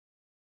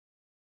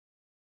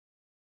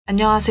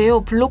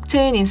안녕하세요.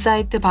 블록체인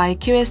인사이트 바이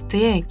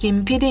키웨스트의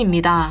김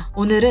PD입니다.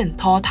 오늘은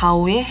더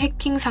다오의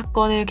해킹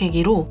사건을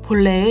계기로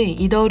본래의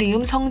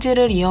이더리움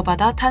성질을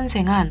이어받아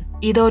탄생한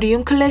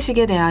이더리움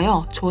클래식에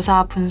대하여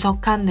조사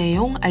분석한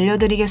내용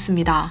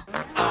알려드리겠습니다.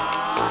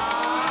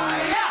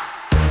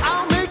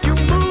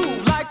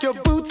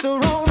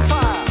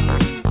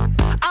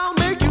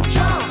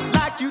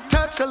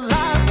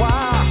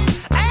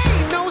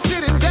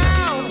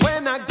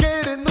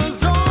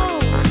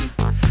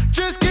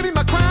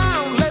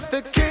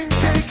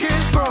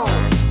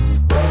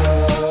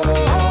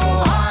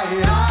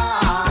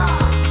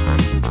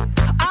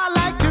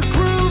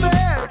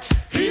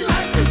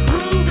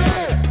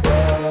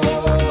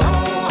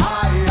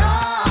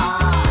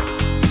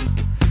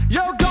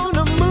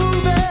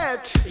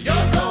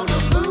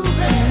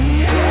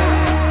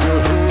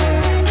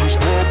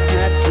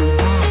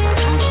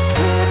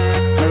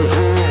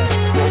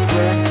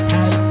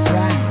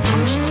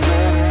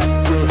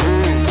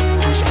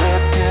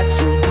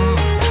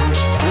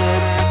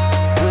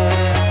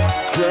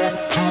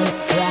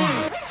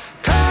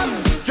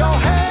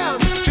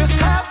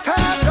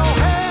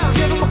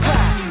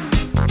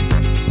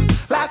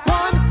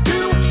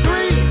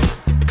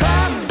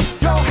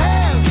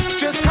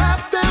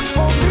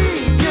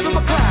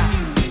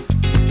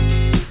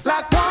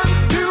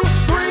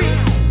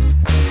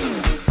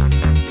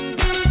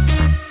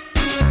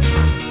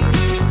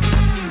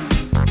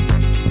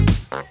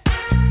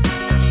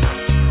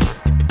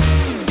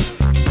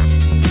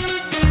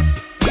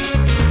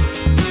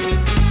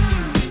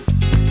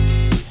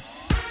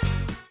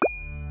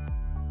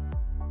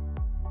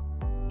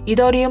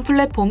 이더리움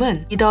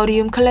플랫폼은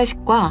이더리움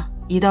클래식과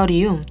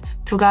이더리움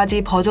두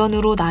가지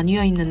버전으로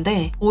나뉘어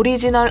있는데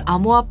오리지널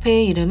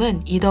암호화폐의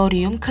이름은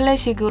이더리움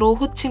클래식으로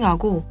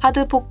호칭하고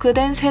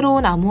하드포크된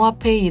새로운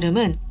암호화폐의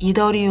이름은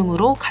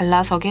이더리움으로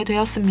갈라서게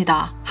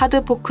되었습니다.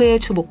 하드포크의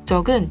주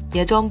목적은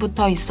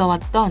예전부터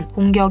있어왔던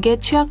공격에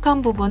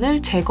취약한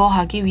부분을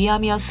제거하기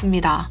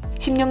위함이었습니다.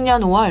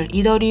 16년 5월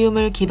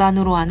이더리움을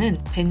기반으로 하는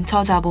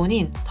벤처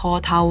자본인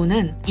더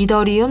다오는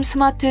이더리움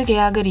스마트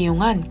계약을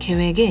이용한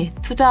계획에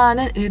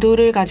투자하는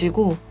의도를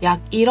가지고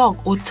약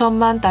 1억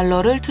 5천만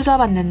달러를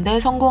투자받는 데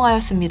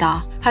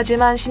성공하였습니다.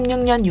 하지만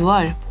 16년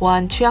 6월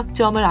보안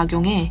취약점을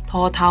악용해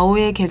더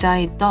다오의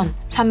계좌에 있던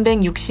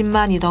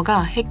 360만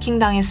이더가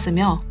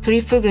해킹당했으며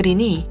그리프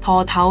그린이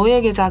더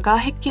다오의 계좌가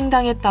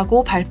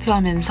해킹당했다고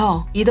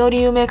발표하면서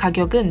이더리움의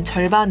가격은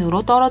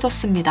절반으로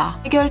떨어졌습니다.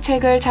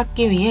 해결책을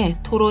찾기 위해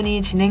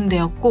토론이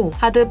진행되었고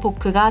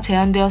하드포크가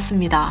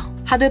제안되었습니다.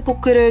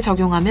 하드포크를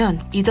적용하면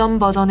이전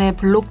버전의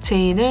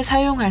블록체인을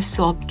사용할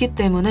수 없기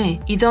때문에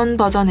이전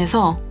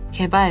버전에서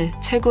개발,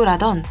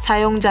 채굴하던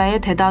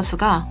사용자의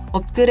대다수가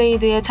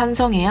업그레이드에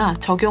찬성해야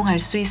적용할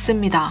수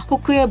있습니다.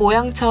 포크의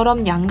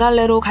모양처럼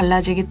양갈래로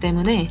갈라지기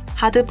때문에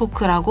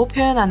하드포크라고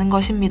표현하는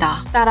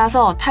것입니다.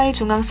 따라서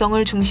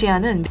탈중앙성을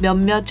중시하는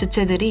몇몇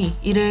주체들이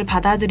이를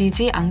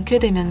받아들이지 않게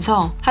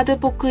되면서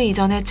하드포크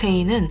이전의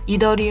체인은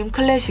이더리움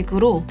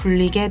클래식으로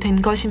불리게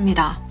된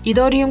것입니다.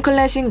 이더리움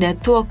클래식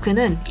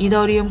네트워크는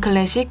이더리움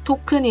클래식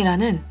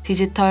토큰이라는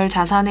디지털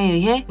자산에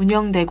의해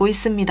운영되고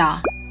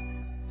있습니다.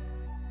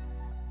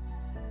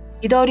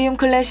 이더리움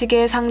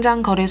클래식의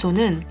상장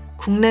거래소는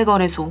국내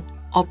거래소,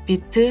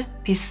 업비트,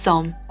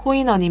 빗썸,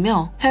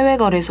 코인원이며 해외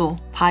거래소,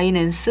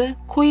 바이낸스,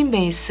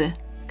 코인베이스,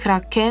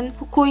 크라켄,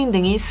 후코인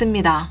등이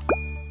있습니다.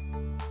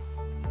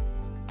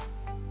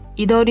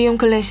 이더리움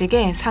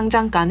클래식의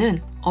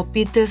상장가는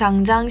업비트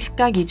상장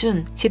시가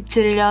기준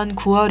 17년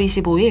 9월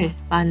 25일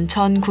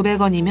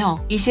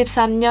 11,900원이며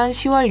 23년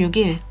 10월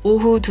 6일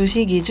오후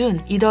 2시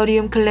기준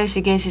이더리움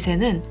클래식의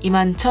시세는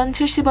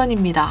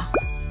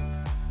 21,070원입니다.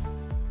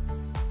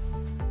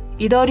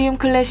 이더리움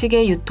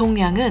클래식의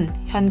유통량은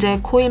현재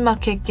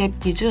코인마켓캡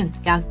기준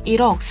약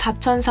 1억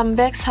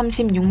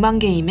 4,336만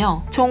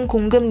개이며 총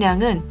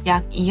공급량은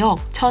약 2억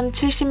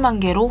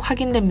 1,070만 개로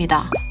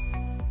확인됩니다.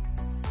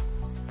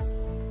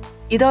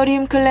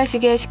 이더리움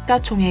클래식의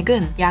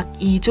시가총액은 약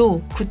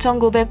 2조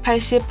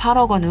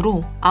 9,988억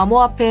원으로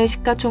암호화폐의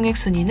시가총액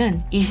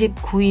순위는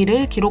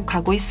 29위를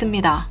기록하고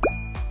있습니다.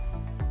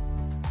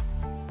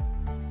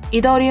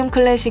 이더리움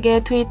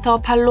클래식의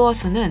트위터 팔로워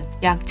수는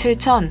약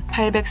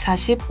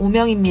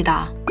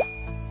 7,845명입니다.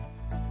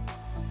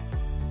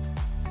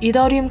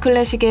 이더리움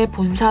클래식의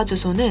본사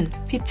주소는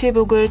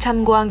피츠북을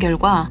참고한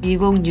결과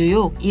미국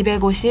뉴욕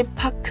 250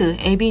 파크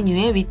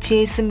애비뉴에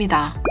위치해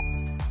있습니다.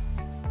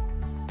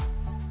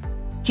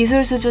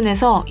 기술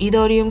수준에서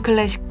이더리움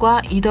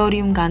클래식과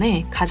이더리움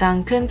간의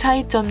가장 큰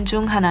차이점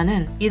중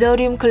하나는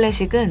이더리움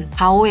클래식은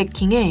다오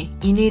해킹에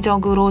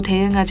인위적으로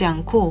대응하지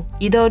않고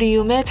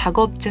이더리움의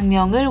작업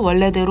증명을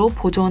원래대로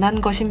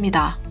보존한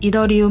것입니다.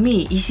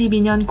 이더리움이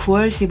 22년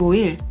 9월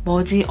 15일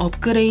머지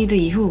업그레이드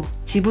이후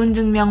지분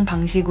증명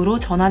방식으로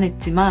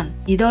전환했지만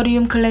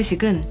이더리움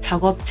클래식은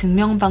작업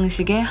증명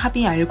방식의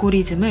합의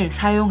알고리즘을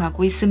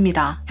사용하고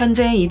있습니다.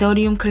 현재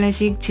이더리움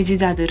클래식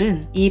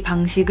지지자들은 이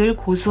방식을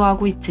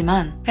고수하고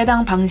있지만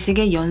해당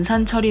방식의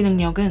연산 처리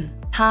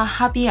능력은 타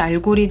합의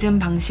알고리즘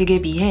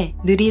방식에 비해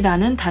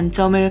느리다는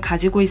단점을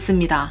가지고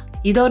있습니다.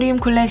 이더리움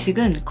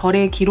클래식은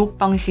거래 기록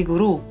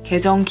방식으로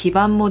계정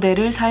기반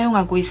모델을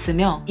사용하고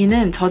있으며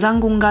이는 저장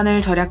공간을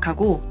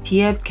절약하고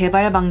D앱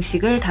개발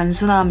방식을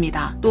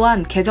단순화합니다.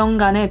 또한 계정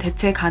간의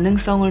대체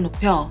가능성을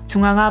높여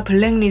중앙화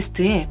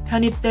블랙리스트에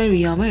편입될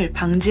위험을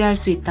방지할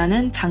수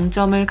있다는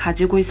장점을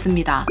가지고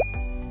있습니다.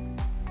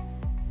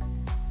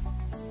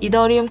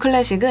 이더리움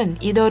클래식은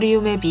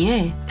이더리움에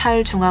비해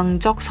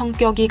탈중앙적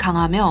성격이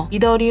강하며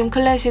이더리움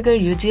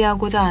클래식을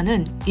유지하고자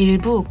하는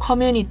일부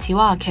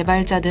커뮤니티와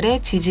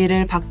개발자들의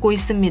지지를 받고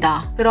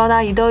있습니다.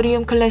 그러나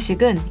이더리움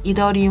클래식은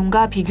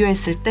이더리움과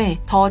비교했을 때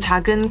더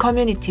작은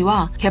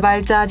커뮤니티와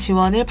개발자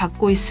지원을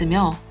받고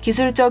있으며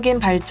기술적인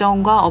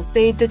발전과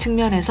업데이트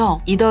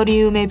측면에서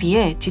이더리움에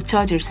비해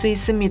뒤처질 수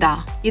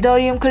있습니다.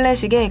 이더리움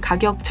클래식의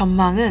가격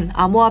전망은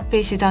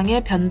암호화폐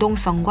시장의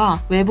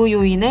변동성과 외부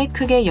요인에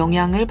크게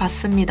영향을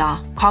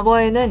받습니다.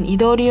 과거에는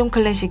이더리움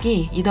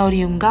클래식이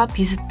이더리움과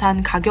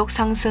비슷한 가격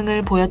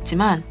상승을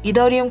보였지만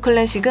이더리움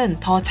클래식은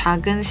더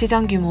작은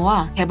시장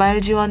규모와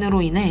개발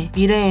지원으로 인해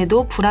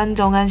미래에도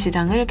불안정한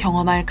시장을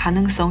경험할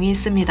가능성이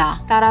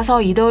있습니다.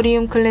 따라서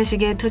이더리움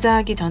클래식에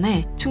투자하기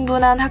전에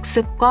충분한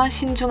학습과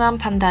신중한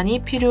판단이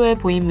필요해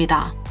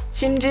보입니다.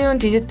 심지훈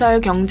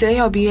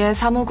디지털경제협의회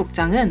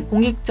사무국장은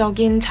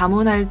공익적인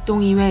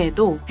자문활동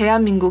이외에도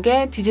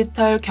대한민국의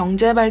디지털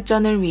경제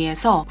발전을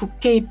위해서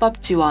국회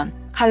입법 지원,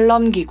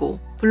 칼럼 기고,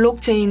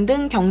 블록체인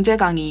등 경제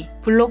강의,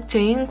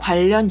 블록체인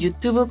관련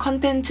유튜브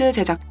컨텐츠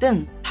제작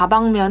등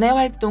다방면의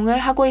활동을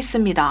하고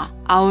있습니다.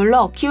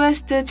 아울러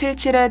키웨스트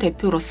 77의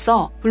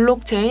대표로서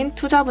블록체인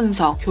투자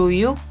분석,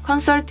 교육,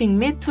 컨설팅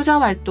및 투자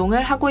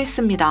활동을 하고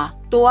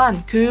있습니다.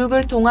 또한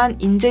교육을 통한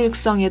인재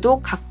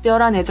육성에도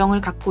각별한 애정을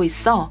갖고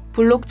있어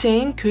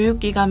블록체인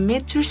교육기관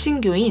및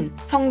출신교인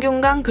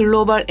성균관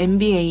글로벌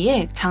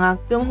MBA에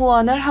장학금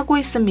후원을 하고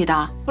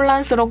있습니다.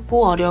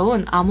 혼란스럽고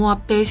어려운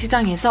암호화폐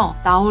시장에서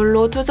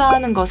나홀로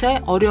투자하는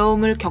것에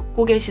어려움을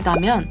겪고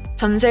계시다면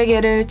전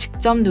세계를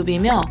직접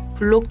누비며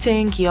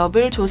블록체인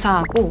기업을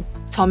조사하고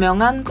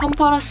저명한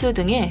컨퍼런스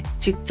등에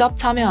직접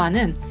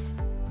참여하는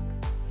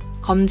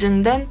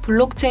검증된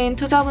블록체인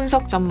투자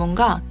분석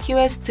전문가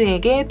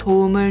키웨스트에게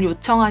도움을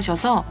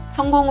요청하셔서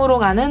성공으로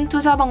가는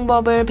투자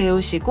방법을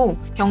배우시고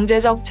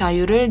경제적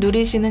자유를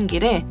누리시는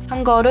길에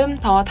한 걸음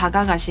더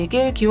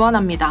다가가시길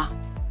기원합니다.